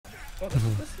Oh,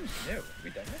 this seems new. Have we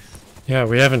done this? Yeah,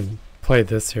 we haven't played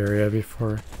this area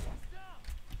before.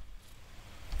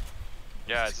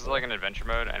 Yeah, this is like an adventure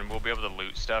mode, and we'll be able to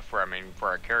loot stuff for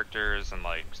our characters and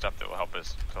like stuff that will help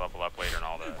us to level up later and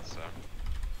all that. So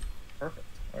Perfect.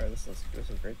 All right, this is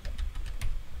great then.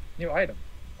 New item.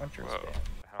 Hunter's whoa, Band.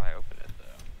 how do I open it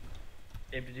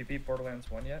though? Abe, did you beat Borderlands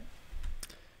 1 yet?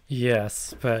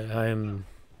 Yes, but I'm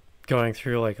going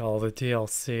through like all the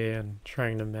DLC and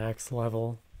trying to max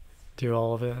level, do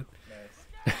all of it.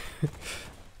 Nice.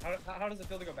 how does it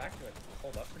feel to go back to it? Does it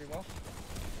hold up pretty well?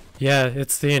 Yeah,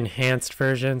 it's the enhanced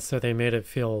version, so they made it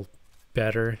feel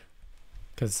better.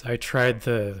 Because I tried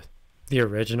the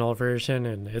original version,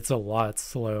 and it's a lot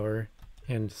slower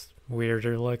and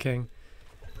weirder looking.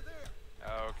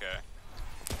 Oh, okay.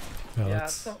 Well, Yeah,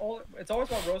 it's always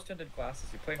about rose-tinted glasses.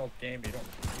 You play an old game, you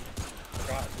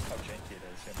forgot just how janky it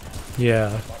is. You know? yeah.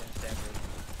 Modern standard.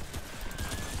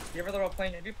 You ever thought about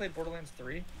playing? Have you played Borderlands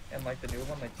 3 and like the new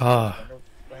one, like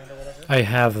Wonderland or whatever? I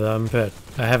have them, but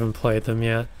I haven't played them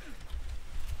yet.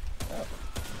 Oh.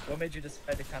 What made you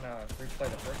decide to kind of replay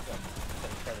the first one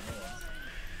instead of try the new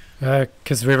ones?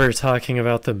 Because we were talking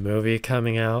about the movie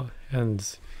coming out,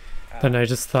 and then I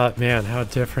just thought, man, how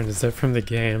different is it from the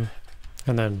game?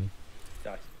 And then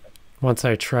once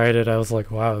I tried it, I was like,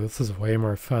 wow, this is way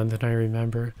more fun than I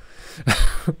remember.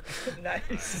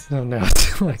 Nice. So now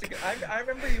it's like... I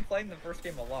remember you playing the first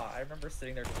game a lot. I remember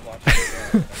sitting there just watching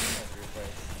it.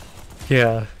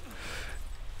 Yeah.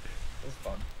 It was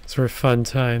fun. Those were fun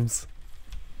times.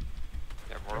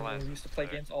 Yeah, Borderlands. We used to play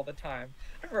games all the time.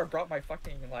 I remember I brought my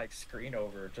fucking like screen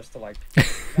over just to like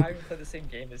not even play the same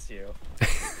game as you.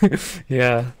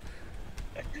 Yeah.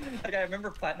 Like I remember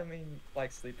platinuming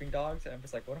like Sleeping Dogs, and I'm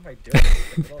just like, what am I doing?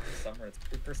 It's the middle of the summer. It's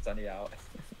super sunny out.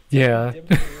 Yeah.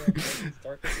 It's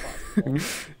dark as possible.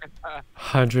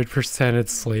 100%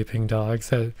 it's Sleeping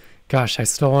Dogs. Gosh, I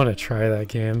still want to try that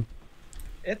game.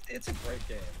 It's a great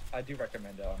game. I do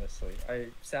recommend it, honestly.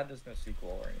 Sad there's no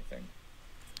sequel or anything.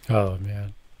 Oh,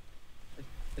 man.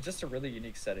 It's just a really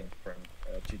unique setting for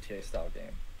a GTA style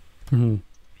game. Mm-hmm.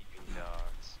 Sleeping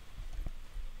Dogs.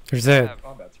 There's that.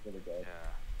 Combat's really good. Yeah.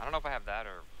 I don't know if I have that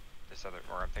or this other,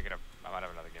 or I'm thinking of, I might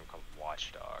have another game called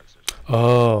Watch Dogs or something.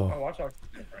 Oh. Watch Dogs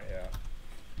is different, yeah.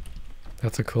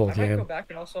 That's a cool I game. might go back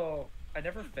and also, I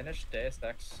never finished Deus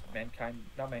Ex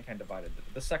not Mankind Divided,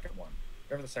 the second one.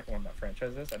 Whatever the second one in that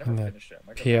franchise is, I never finished it.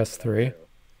 PS3?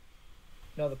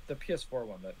 No, the PS4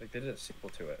 one. They did a sequel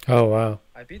to it. Oh, wow.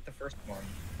 I beat the first one.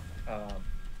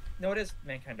 No, it is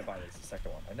Mankind Divided. It's the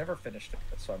second one. I never finished it,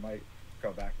 so I might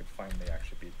go back and finally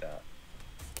actually beat that.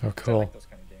 Oh, cool. I like those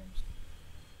kind of games.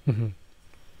 Mm-hmm.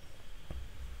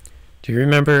 Do you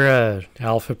remember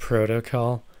Alpha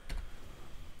Protocol?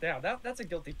 Yeah, that's a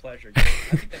guilty pleasure game.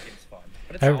 I think that game's fun.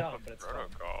 But it's dumb, but it's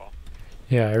Protocol. fun.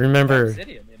 Yeah, I remember.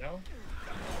 Obsidian, you know?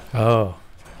 Oh.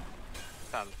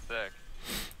 Sounds sick.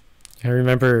 I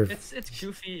remember. It's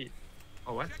goofy.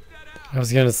 Oh, what? I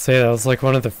was gonna say that was like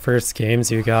one of the first games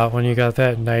you got when you got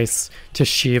that nice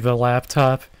Toshiba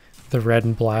laptop, the red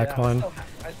and black one.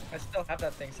 I still have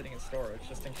that thing sitting in storage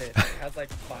just in case. It has like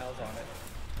files on it.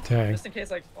 Dang. Just in case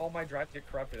like all my drives get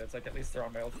corrupted, it's like at least they're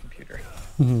on my old computer.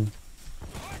 Mm-hmm.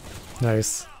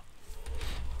 Nice.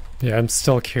 Yeah, I'm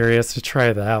still curious to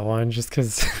try that one just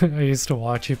because I used to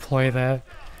watch you play that.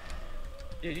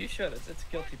 Yeah, you should. It's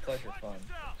guilty pleasure fun.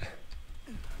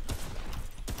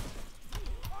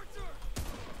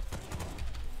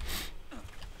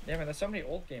 Yeah, man, there's so many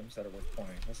old games that are worth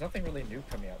playing. There's nothing really new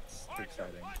coming out that's too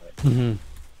exciting. But... Mm-hmm.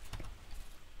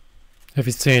 Have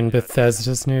you seen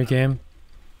Bethesda's new game?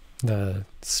 The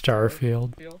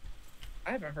Starfield?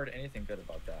 I haven't heard anything good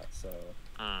about that, so...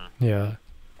 Yeah.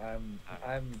 I'm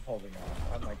holding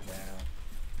off. I'm like, nah.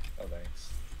 Oh, thanks.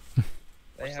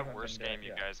 What's the worst game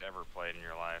you guys ever played in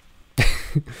your life?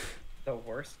 The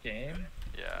worst game?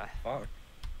 Yeah. Fuck.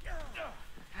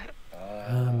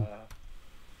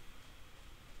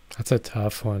 That's a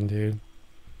tough one, dude.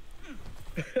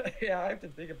 Yeah, I have to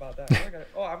think about that.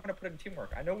 I'm gonna put in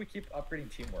teamwork. I know we keep upgrading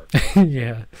teamwork.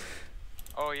 Yeah.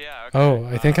 Oh yeah. Okay. Oh,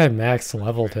 I think I max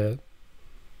leveled it.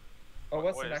 Oh,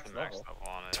 what's the next level?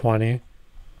 On it? 20.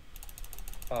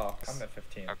 Oh, I'm at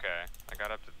 15. Okay, I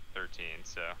got up to 13,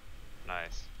 so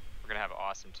nice. We're gonna have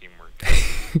awesome teamwork.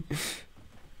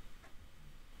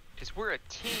 Because we're a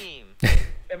team.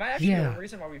 Am I actually the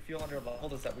reason why we feel under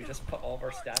leveled is that we just put all of our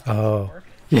stats in teamwork?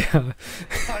 Yeah.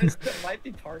 Honestly, that might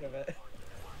be part of it.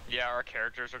 Yeah, our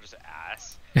characters are just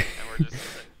ass, and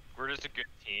we're just a good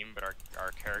team, but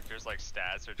our characters like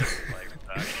stats are just like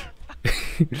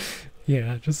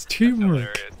yeah, just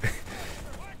teamwork.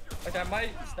 Like I might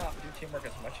stop do teamwork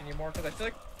as much anymore because I feel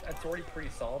like it's already pretty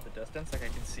solid, the distance. Like I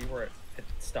can see where it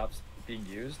stops being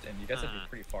used, and you guys would be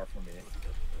pretty far from me.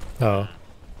 Oh,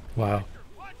 wow.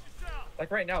 Like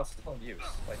right now, it's still in use.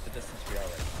 Like the distance we are right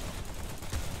now.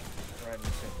 We're right in the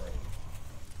same room.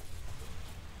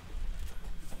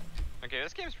 Okay,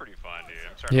 this game's pretty fun, dude.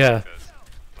 I'm starting Yeah. to like this.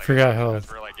 Like, Forgot how. as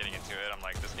we're like getting into it, I'm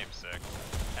like, this game's sick.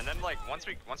 And then like once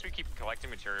we keep collecting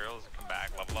materials, come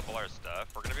back, level up all our stuff,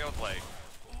 we're gonna be able to like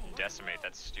decimate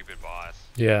that stupid boss.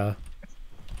 Yeah.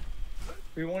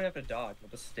 We won't have to dodge. We'll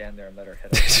just stand there and let her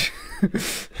hit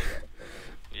us.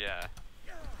 Yeah.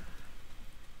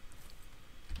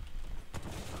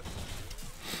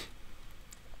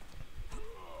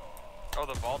 Oh,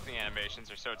 the vaulting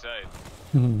animations are so tight.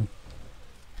 Hmm.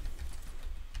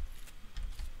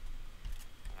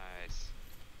 Nice.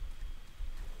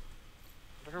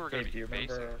 Look who we're Gabe, gonna do you be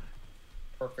facing. remember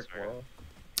Perfect Sorry. World?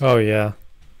 Oh yeah.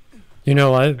 You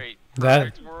know what? Wait, That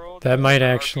Perfect World? that might The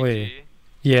actually. RPG?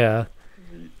 Yeah.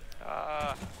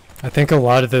 Uh, I think a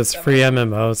lot of those free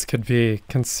MMOs could be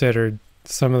considered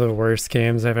some of the worst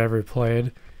games I've ever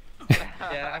played.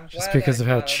 Yeah, I'm Just glad because I of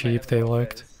how got out my cheap they MMO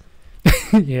looked.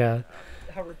 phase. Yeah.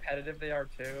 How repetitive they are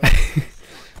too.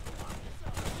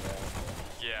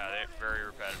 yeah, they're very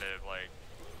repetitive. Like,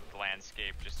 the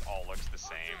landscape just all looks the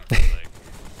same. Like,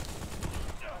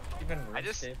 Even I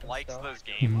just RuneScape and liked stuff. those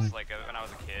games like when I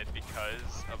was a kid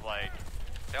because of like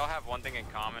they all have one thing in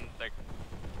common. Like,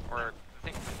 or the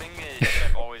thing that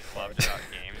I've always loved about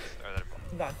games, or that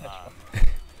Not much.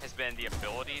 has been the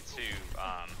ability to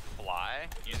fly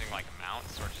using like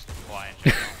mounts or just fly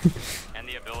in general, and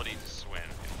the ability to swim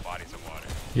in bodies of water.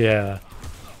 Yeah.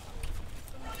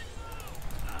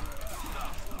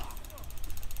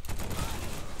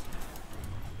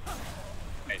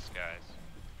 Nice guys.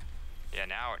 Yeah,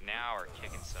 now we're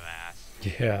kicking some ass.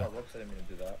 Yeah. Oh, whoops, I didn't mean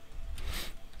to do that.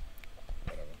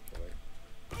 Whatever, too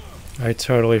late. I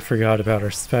totally forgot about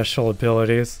our special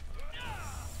abilities.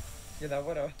 Yeah, that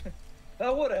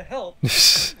would've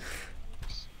helped.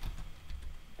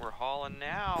 We're hauling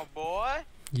now, boy.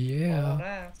 Yeah. Oh,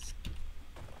 nice.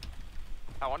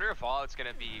 I wonder if Fallout's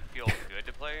gonna feel good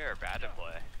to play or bad to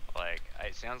play. Like,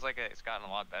 it sounds like it's gotten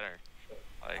a lot better.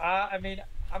 Like, I mean,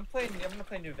 I'm gonna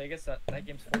play New Vegas. That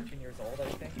game's 14 years old, I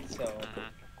think. So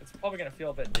it's probably gonna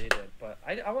feel a bit dated. But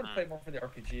I want to play more for the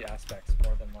RPG aspects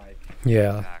more than like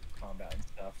Yeah. combat and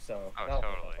stuff. So Oh, that'll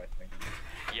totally. help, I think.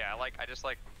 yeah, I just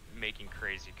like making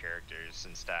crazy characters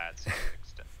and stats.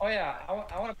 Oh yeah, I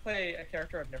want to play a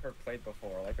character I've never played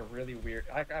before, like a really weird.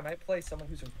 I might play someone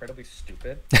who's incredibly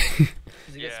stupid. Because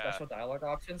you get Yeah. special dialogue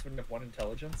options when you have one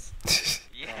intelligence.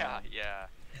 yeah, yeah.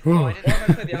 Ooh. Oh, I Or I didn't.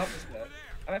 might play the opposite.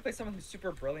 I might play someone who's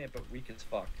super brilliant but weak as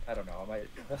fuck. I don't know.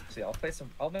 We'll see.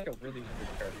 I'll make a really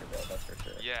weird character though. That's for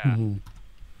sure. Yeah, Mhm.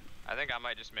 I think I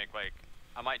might just make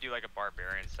I might do like a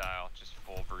barbarian style, just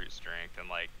full brute strength and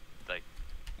like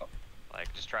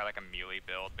just try like a melee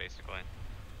build basically.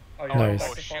 Oh, you're Nice. back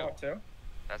Oh, to shoot. Fallout too?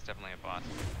 That's definitely a boss.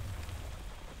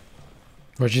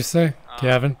 What'd you say,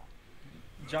 Gavin?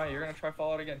 Johnny, you're gonna try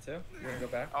Fallout again too? You're gonna go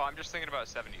back? Oh, I'm just thinking about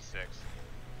 76.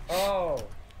 Oh,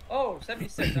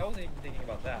 76. I wasn't even thinking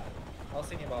about that. I was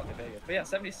thinking about New Vegas. But yeah,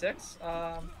 76.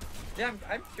 Yeah,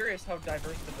 I'm curious how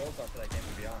diverse the builds are for that game,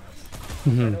 to be honest. I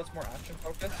Mhm. know it's more action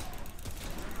focused,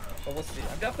 but we'll see.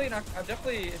 I'm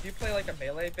definitely, if you play like a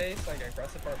melee base, like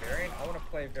aggressive barbarian, I want to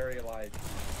play very like,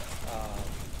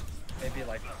 maybe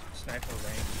like sniper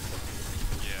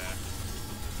range. Yeah.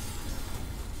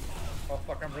 Oh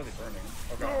fuck, I'm really burning.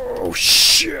 Okay. Oh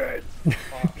shit! I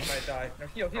might die. No,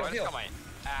 heal, Oh, I just heal. got my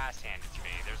ass handed to me.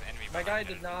 There's an enemy. My behind guy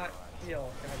me. did not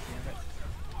heal. God damn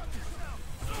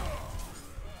it.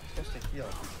 I'm supposed to heal.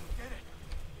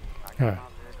 Huh.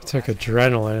 I took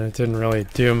adrenaline. It didn't really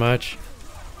do much.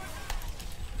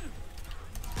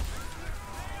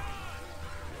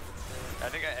 I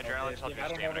think adrenaline helps I your don't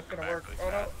know stamina what's come gonna back work. really Oh,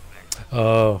 no. fast, I think.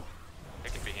 Oh,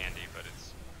 It can be handy, but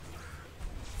it's.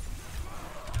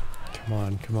 come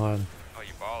on, come on. Oh,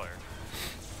 you baller.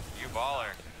 You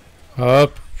baller.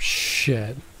 Oh,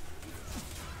 shit.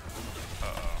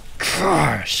 Uh-oh.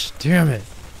 Gosh, damn it.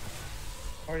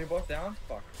 Oh, are you both down?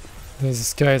 Fuck.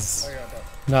 This guy's Oh, yeah, that.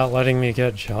 not letting me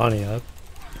get Johnny up.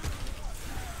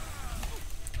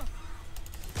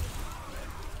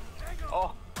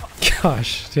 Oh,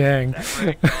 Gosh, dang. that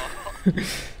ragdoll.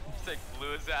 Just like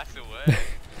blew his ass away.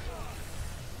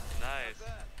 Nice.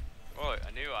 Oh,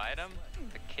 a new item?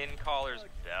 The Kin Caller's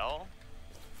Bell?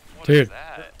 What is Dude.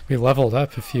 that? We leveled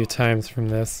up a few times from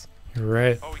this. You're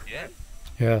right. Oh, we did?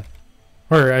 Yeah.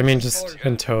 Or, I mean, Where's the just colors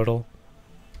in at? total.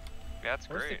 Yeah, that's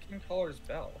Where's great. the King Caller's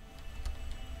bell?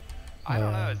 I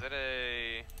don't know, is it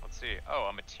a... Let's see. Oh,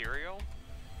 a material?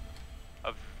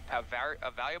 Of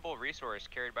A valuable resource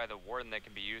carried by the warden that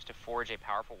can be used to forge a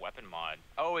powerful weapon mod.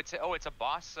 Oh, it's a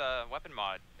boss weapon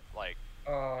mod. Like.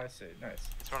 Oh, I see. Nice.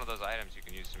 It's one of those items you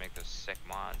can use to make those sick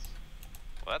mods.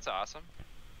 Well, that's awesome.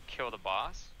 Kill the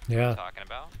boss. Yeah. What are you talking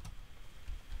about?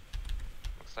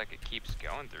 Looks like it keeps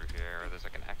going through here. Or there's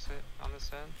like an exit on this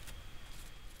end.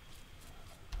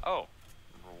 Oh,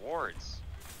 rewards.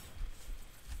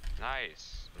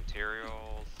 Nice.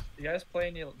 Materials. You guys play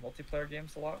any multiplayer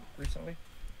games a lot recently?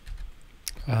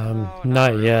 No,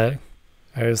 not really. yet.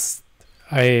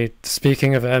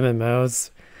 Speaking of MMOs,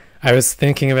 I was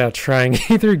thinking about trying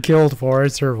either Guild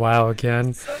Wars or WoW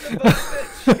again. Son of a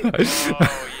bitch!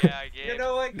 Oh, yeah, Gabe. You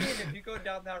know what, Gabe? If you go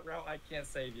down that route, I can't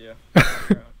save you.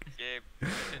 Gabe,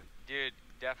 dude,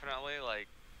 definitely, like,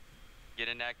 get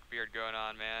a neck beard going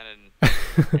on, man, and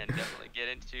definitely get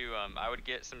into, I would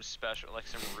get some special, like,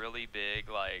 some really big,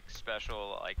 like,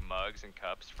 special, like, mugs and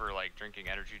cups for, like, drinking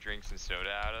energy drinks and soda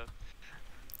out of.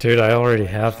 Dude, I already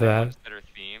have that. That are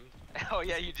themed. Oh,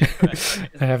 yeah, you do.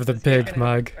 I have the big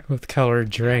mug with colored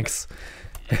drinks.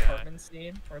 Apartment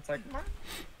scene where it's like,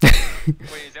 Wait,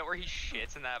 is that where he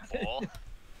shits in that bowl?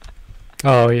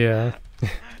 Oh, yeah.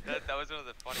 That was one of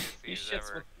the funniest he scenes shits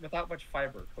ever. without much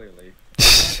fiber, clearly.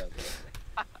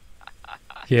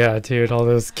 Yeah, dude, all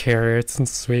those carrots and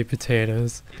sweet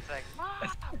potatoes. He's like,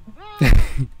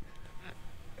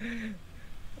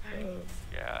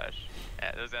 gosh.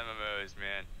 Yeah, those MMOs,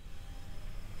 man.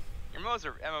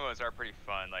 MMOs are pretty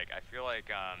fun. Like, I feel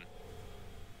like,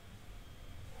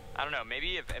 I don't know,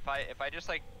 maybe if I just,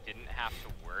 like, didn't have to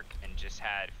work and just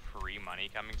had free money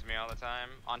coming to me all the time,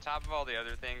 on top of all the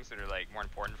other things that are, like, more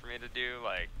important for me to do,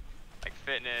 like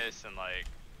fitness and, like,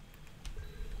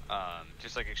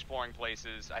 just, like, exploring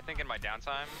places, I think in my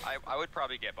downtime, I would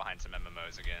probably get behind some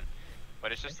MMOs again.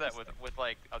 But it's just that with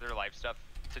like, other life stuff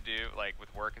to do, like,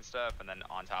 with work and stuff, and then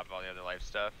on top of all the other life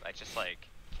stuff, I just, like,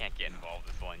 can't get involved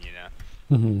with one, you know?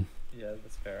 Mm-hmm. Yeah,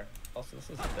 that's fair. Also, this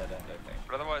is a dead end, I think.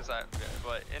 But otherwise,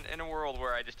 but in a world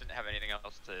where I just didn't have anything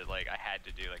else to, like, I had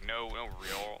to do, like, no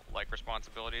real, like,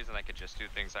 responsibilities, and I could just do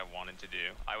things I wanted to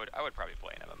do, I would probably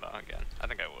play an MMO again. I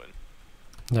think I would.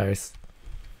 Nice.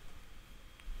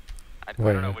 I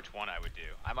don't know which one I would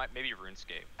do. I might, maybe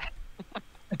RuneScape.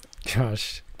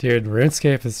 Gosh, dude,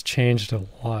 RuneScape has changed a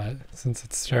lot since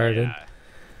it started. Yeah.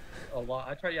 A lot.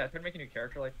 I tried making a new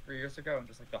character like 3 years ago, and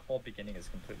just like the whole beginning is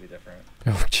completely different.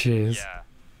 Oh, jeez. Yeah.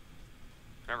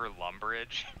 Remember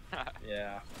Lumbridge?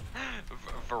 Yeah.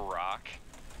 Varrock.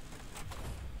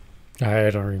 I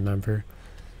don't remember.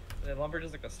 The Lumbridge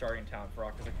is like the starting town.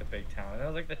 Rock is like the big town. And that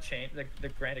was like the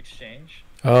Grand Exchange.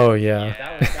 Oh, yeah.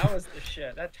 Yeah. That was the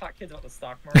shit. That taught kids about the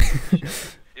stock market and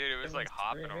shit. Dude, it was like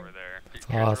hopping screaming. over there. It's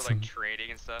Kids were awesome. like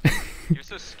trading and stuff. It was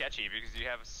so sketchy because you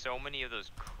have so many of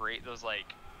those those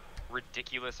like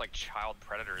ridiculous like child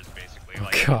predators basically,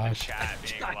 like in the Gosh. chat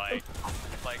being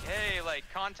like, hey, like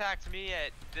contact me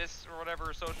at this or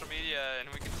whatever social media and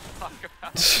we can talk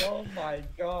about Oh my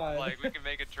god. like we can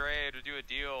make a trade or do a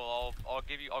deal.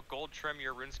 I'll gold trim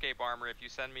your RuneScape armor if you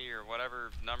send me your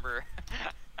whatever number.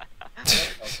 What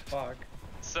the fuck?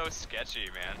 So sketchy,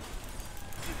 man.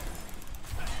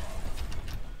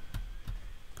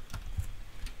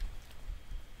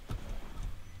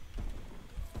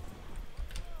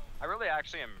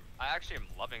 I actually am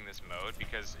loving this mode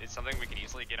because it's something we can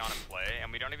easily get on and play,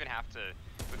 and we don't even have to.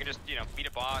 We can just, you know, beat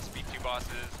a boss, beat two bosses.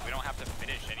 We don't have to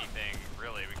finish anything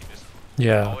really. We can just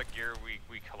all the gear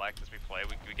we collect as we play,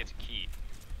 we get to keep.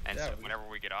 And Yeah, so whenever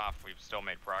we get off, we've still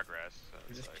made progress. So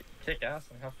We just like, kick ass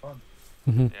and have fun.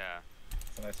 Mm-hmm. yeah,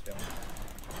 It's a nice feeling.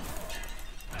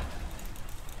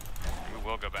 we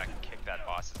will go back and kick that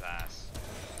boss's ass.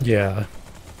 Yeah.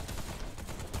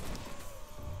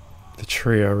 The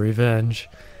trio revenge.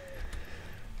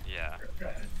 Yeah.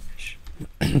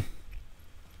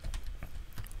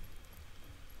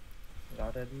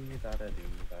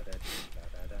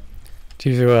 Do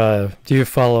you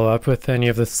follow up with any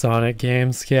of the Sonic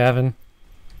games, Gavin?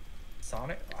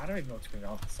 Sonic? I don't even know what's going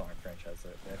on with the Sonic franchise.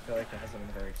 I feel like it hasn't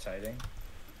been very exciting.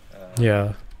 Yeah.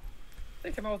 If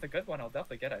they come out with a good one, I'll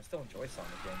definitely get it. I still enjoy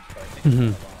Sonic games, but I think it's been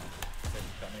a while since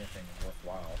they've done anything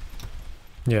worthwhile.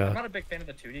 I'm Yeah. not a big fan of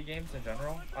the 2D games in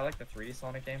general. I like the 3D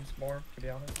Sonic games more, to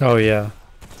be honest. Oh, yeah.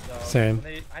 So, Same.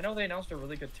 I know they announced a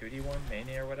really good 2D one,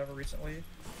 Mania or whatever, recently.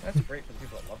 That's great for the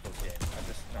people that love those games. I'm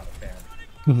just not a fan.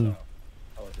 Mhm. So,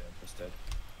 I wasn't interested.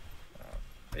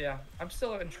 But yeah, I'm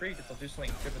still intrigued if they'll do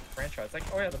something good with the franchise. Like,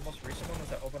 oh yeah, the most recent one was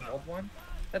that open world one.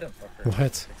 That didn't look very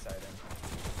What? exciting.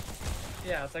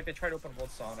 Yeah, it's like they tried open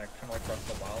world Sonic, kind of like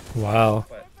Breath of the Wild. Wow.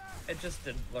 But it just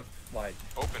didn't look like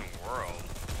open world.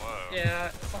 Whoa. Yeah,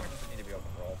 it's not doesn't need to be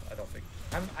open world. I don't think.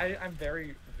 I'm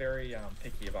very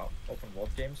picky about open world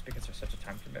games because there's such a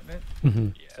time commitment. Mm-hmm.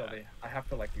 Yeah. So I have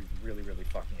to like be really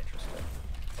fucking interested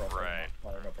for Right.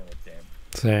 an open world game.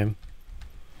 Same.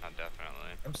 Oh,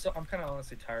 definitely. I'm kind of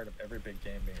honestly tired of every big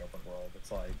game being open world.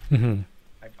 It's like Mm-hmm.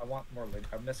 I want more.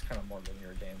 I miss kind of more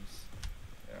linear games.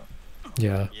 You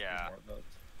know. Yeah. Yeah. More of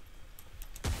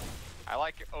those. I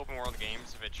like open world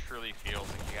games if it truly feels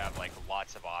like you have like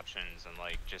lots of options and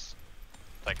like just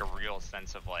like a real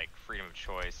sense of like freedom of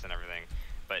choice and everything,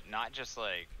 but not just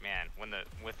like, man, when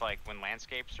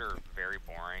landscapes are very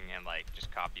boring and like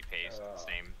just copy paste the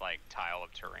same like tile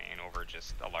of terrain over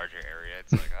just a larger area.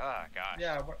 It's like, oh gosh.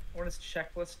 Yeah, when it's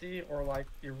checklisty or like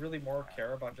you really more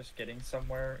care about just getting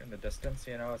somewhere in the distance,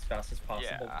 you know, as fast as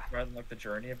possible, Yeah. rather than like the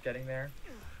journey of getting there.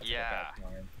 That's like a Yeah. bad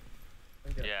time.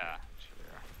 We get- Yeah.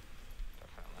 True.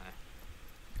 Definitely.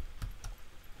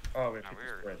 Oh, we've No,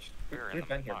 bridge. we're in We've the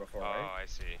been here map. before, Oh, right? I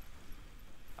see.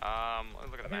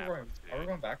 Look at I the think map. are we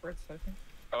going backwards? I think.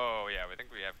 Oh yeah, I think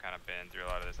we have kind of been through a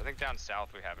lot of this. I think down south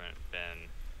we haven't been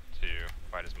to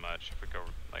quite as much. If we go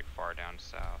like far down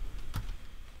south.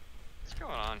 What's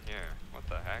going on here? What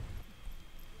the heck?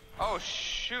 Oh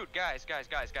shoot, guys.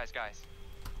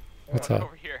 What's Look up?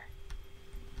 over here?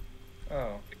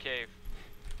 Oh, The cave.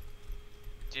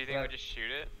 Do you think we Right. just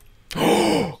shoot it?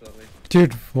 absolutely.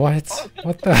 Dude, what?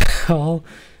 What the hell?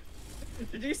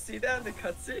 Did you see that in the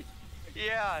cutscene?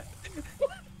 Yeah.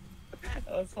 That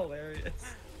was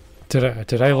hilarious.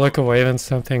 Did I look away when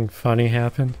something funny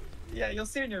happened? Yeah, you'll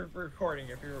see in your recording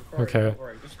if you're recording. Okay. Don't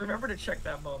worry. Just remember to check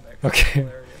that moment. 'Cause Okay. It's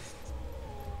hilarious.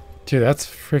 Dude, that's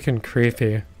freaking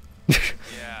creepy.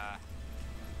 Yeah.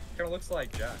 Kind of looks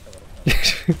like Jack a little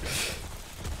bit.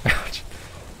 Ouch.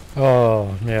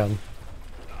 Oh man.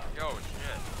 Oh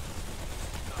shit.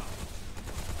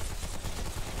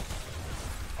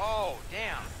 Oh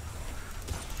damn.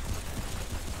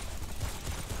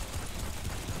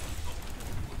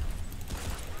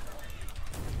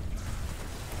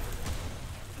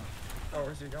 Oh,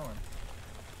 where's he going?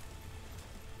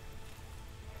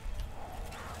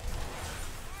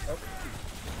 Oh.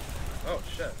 Oh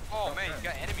shit. Oh man, he's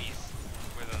got enemies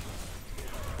with him.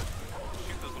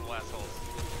 Shoot those little assholes.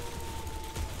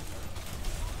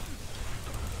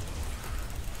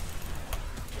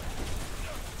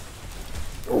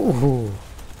 Ooh.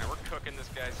 Man, we're cooking this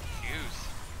guy's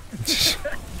goose.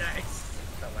 Nice.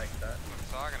 I like that. That's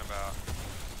what I'm talking about.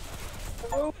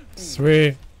 Oh.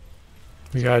 Sweet.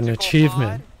 We got an Tentacle achievement.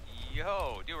 mod?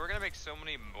 Yo, dude, we're gonna make so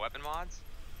many weapon mods.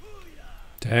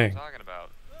 Dang. I'm talking about.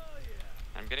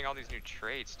 I'm getting all these new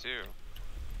traits too.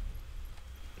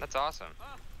 That's awesome.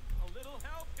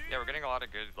 Yeah, we're getting a lot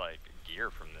of good like gear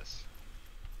from this.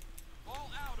 All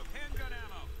out of handgun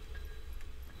ammo.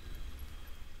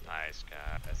 Nice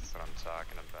guys, that's what I'm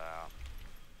talking about.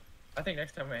 I think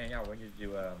next time we hang out, we need to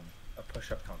do a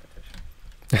push-up competition.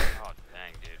 Oh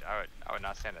dang, dude, I would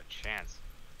not stand a chance.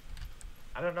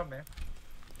 I don't know, man.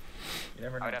 You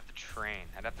never know. I would have to train.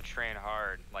 I'd have to train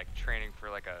hard, like training for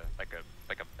like a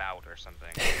bout or something.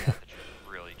 I'd have to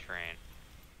really train.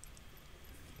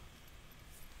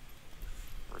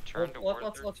 Return to War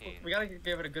 13. We gotta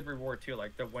give it a good reward too.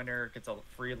 Like the winner gets a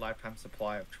free lifetime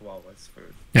supply of Chihuahuas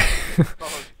food.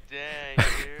 Oh dang,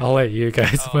 dude. I'll let you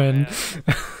guys Oh, win.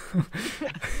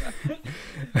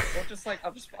 Well, just like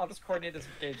I'll just coordinate this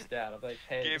with Gabe's dad. I'll be like,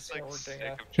 hey, Gabe's this is like what we're sick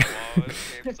doing. of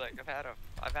chihuahuas. Gabe's like,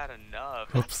 I've had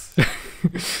enough. Oops.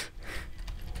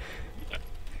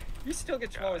 You still get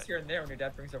Chihuahuas God. here and there when your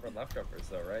dad brings over leftovers,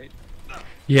 though, right?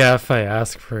 Yeah, if I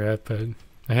ask for it, but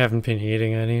I haven't been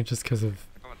eating any just because of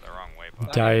I went the wrong way,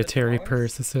 bud. dietary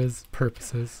tamales?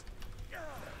 purposes.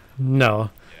 No,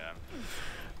 Yeah.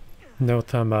 no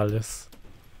tamales.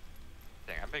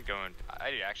 Dang, I've been going.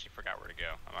 I actually forgot where to go.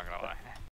 I'm not gonna lie.